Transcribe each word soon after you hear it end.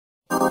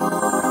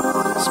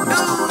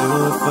do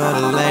it for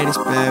the ladies,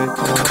 baby.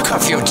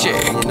 Cuff your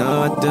chick. You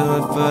know I do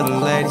it for the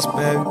ladies,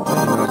 baby.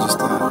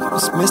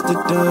 It's Mr.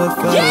 Do It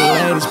For The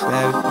Ladies,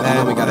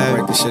 baby. We gotta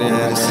break this shit in.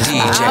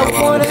 DJ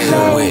I wanna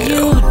lay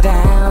Will. you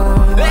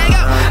down.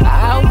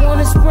 I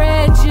wanna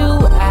spread you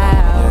out.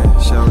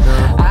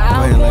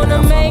 I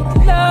wanna make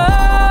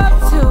love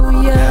to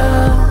you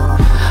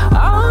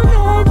all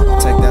night long.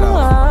 Take that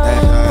off.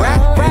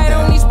 Right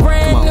on these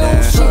brand new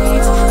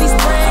sheets. These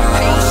brand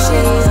new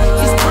sheets.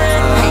 These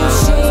brand new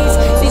sheets.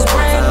 These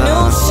brand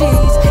new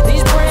sheets.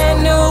 These brand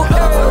new.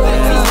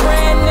 These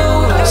brand new.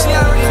 These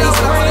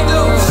brand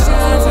new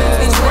sheets.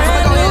 These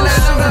brand new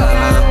sheets.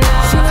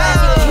 She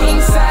like a king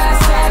size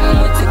satin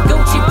with the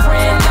Gucci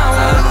print on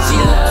it. She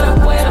love to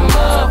wear them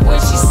up when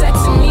she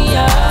sexing me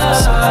up.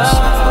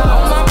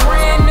 On my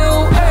brand new,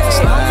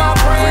 on my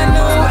brand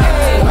new,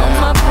 on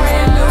my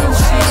brand new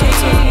sheets.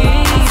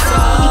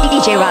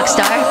 DJ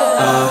Rockstar.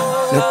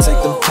 Now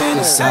take them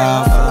panties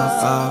off.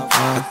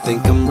 I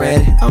think I'm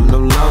ready, I'm no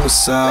longer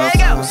soft.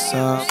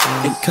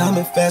 Ain't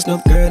coming fast, no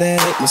girl,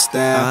 that ain't my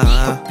style.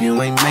 Hope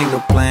you ain't make no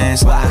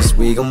plans, cause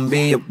we gon'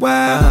 be a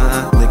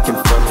while. Licking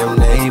from your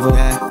navel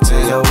to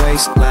your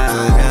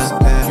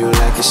waistline. You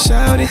like it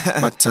shouty,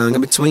 my tongue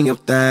in between your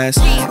thighs.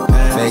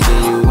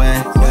 Making you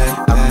wet,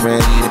 I'm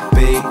ready to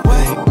be.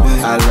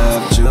 I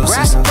love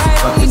juices,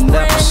 fucking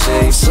up my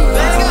shapes. These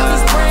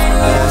brand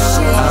new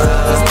sheets,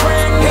 these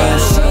brand new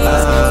sheets,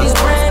 these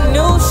brand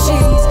new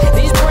sheets,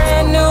 these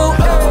brand new,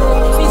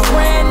 these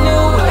brand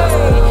new,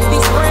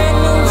 these brand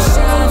new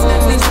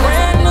sheets, these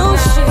brand new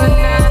sheets.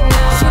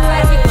 She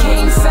like a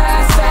king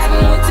size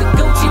satin with the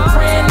Gucci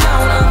print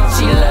on her.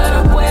 She love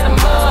to wear them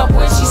up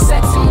when she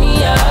sexing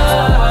me up.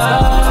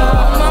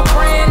 On my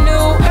brand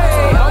new,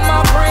 on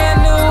my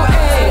brand new,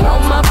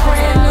 on my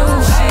brand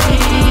new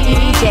sheets.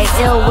 DJ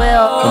Ill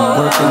Will. I'm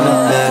working the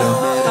metal,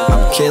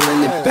 I'm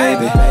killing it,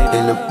 baby.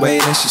 In the way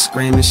that she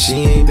screaming, she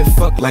ain't been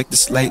fucked like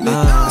this lately.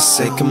 I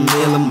say,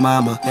 Camila,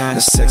 mama, now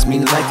sex me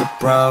like a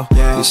pro.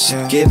 And she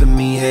giving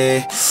me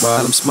head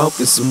while I'm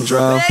smoking some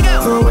dro.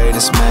 Throw away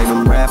this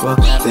Magnum wrapper,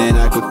 then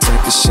I go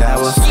take a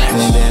shower,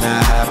 and then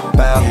I hop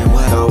out,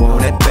 throw on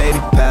that baby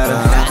powder.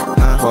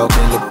 Walk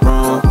in the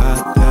room,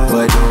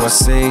 what do I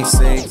see?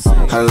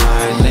 Her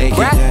lying naked,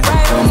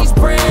 on my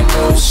brand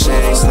new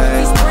shades.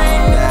 These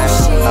brand new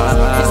sheets,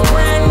 these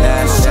brand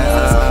new sheets,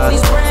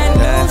 these brand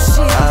new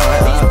sheets,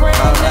 these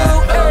brand new,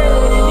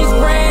 these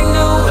brand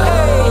new,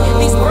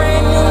 these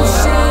brand new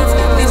sheets,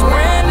 these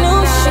brand new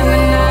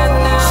sheets.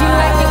 She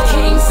like a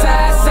king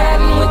size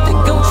satin with the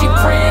Gucci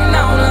print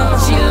on her.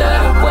 She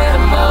love to wear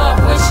them up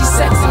when she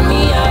sexing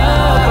me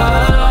up.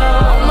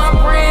 On my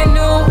brand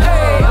new,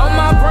 on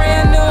my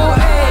brand new,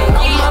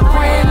 on my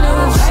brand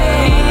new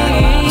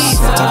sheets.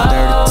 Talk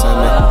dirty to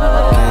me,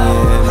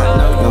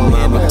 your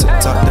mama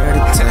talk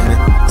dirty to me.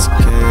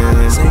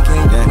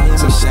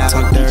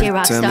 Talk dirty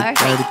to me,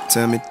 dirty to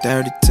me,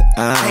 dirty to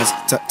us.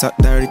 Talk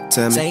dirty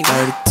to me,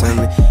 dirty to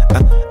me.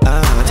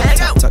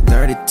 Talk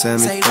dirty to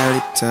me,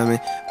 dirty to me.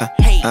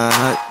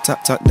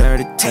 Talk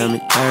dirty to me,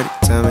 dirty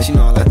to me. She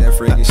know I like that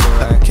freaky shit,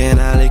 right? Can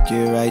I lick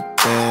you right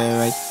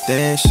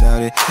there,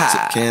 shout it?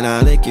 Can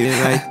I lick you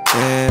right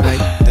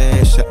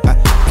there, shout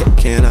it?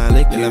 Can I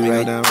lick you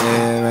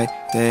right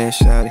there,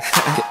 shout it?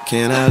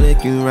 Can I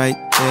lick you right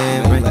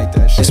there, right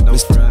there? It's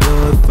Mr.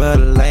 Do It For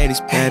The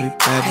Ladies, baby,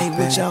 Hey,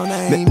 what's your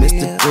name?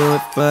 Mr. Do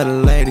It For The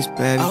Ladies,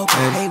 baby,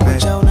 Hey,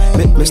 what's your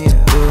name? Mr.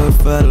 Do It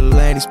For The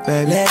Ladies,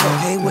 baby.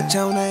 Hey, what's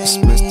your name? It's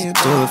Mr.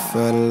 Do It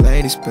For The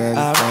Ladies, baby.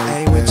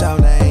 Hey, what's your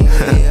name?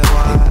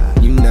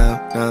 You know,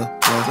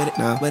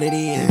 What it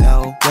is,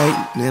 though?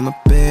 waiting in my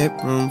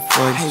bedroom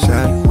for you, Hey,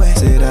 shawty. where you at?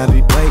 Said I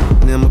be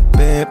waiting in my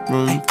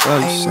bedroom for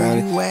you, Hey, where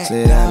you shawty. at,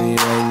 Said I be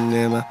waiting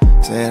in my,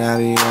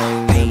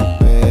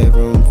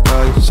 bedroom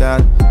for you,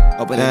 shawty.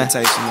 Open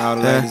invitation to all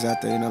the ladies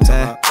out there, you know what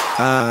I'm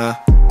talking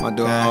about? My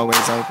door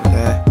always open.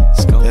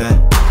 Let's go.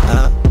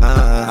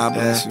 I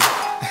bless you.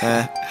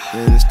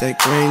 Then it's that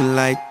green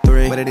light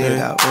 3. What it is,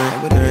 though?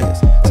 What it is?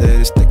 Said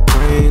it's the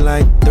green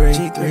light 3.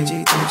 G3,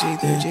 G3,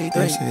 G3,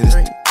 G3, Said it's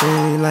the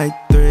green light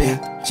 3.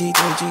 G3,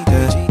 G3,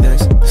 It's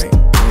G3. the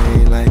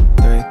green light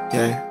 3.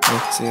 Yeah.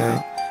 See,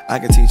 I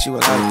can teach you a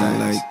lot of Green things.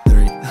 light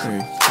 3.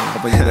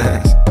 Open your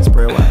legs,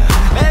 spread wide.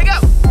 There you go.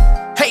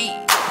 Hey.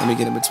 Let me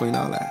get in between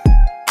all that.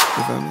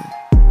 You feel me?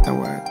 Don't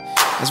worry.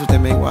 That's what they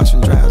make wash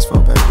and dryers for,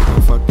 baby. We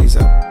gon' fuck these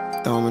up.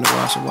 Throw them in the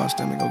washer, wash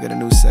them, and go get a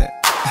new set.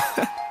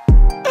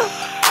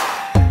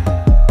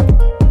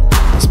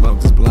 Smoke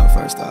this blunt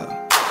first off.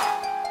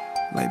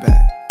 Lay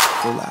back,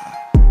 full out.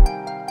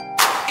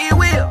 It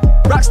will.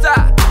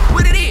 Rockstar.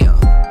 What it is.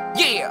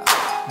 Yeah.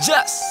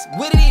 Just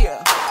what it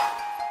is.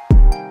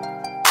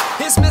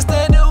 It's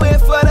Mr.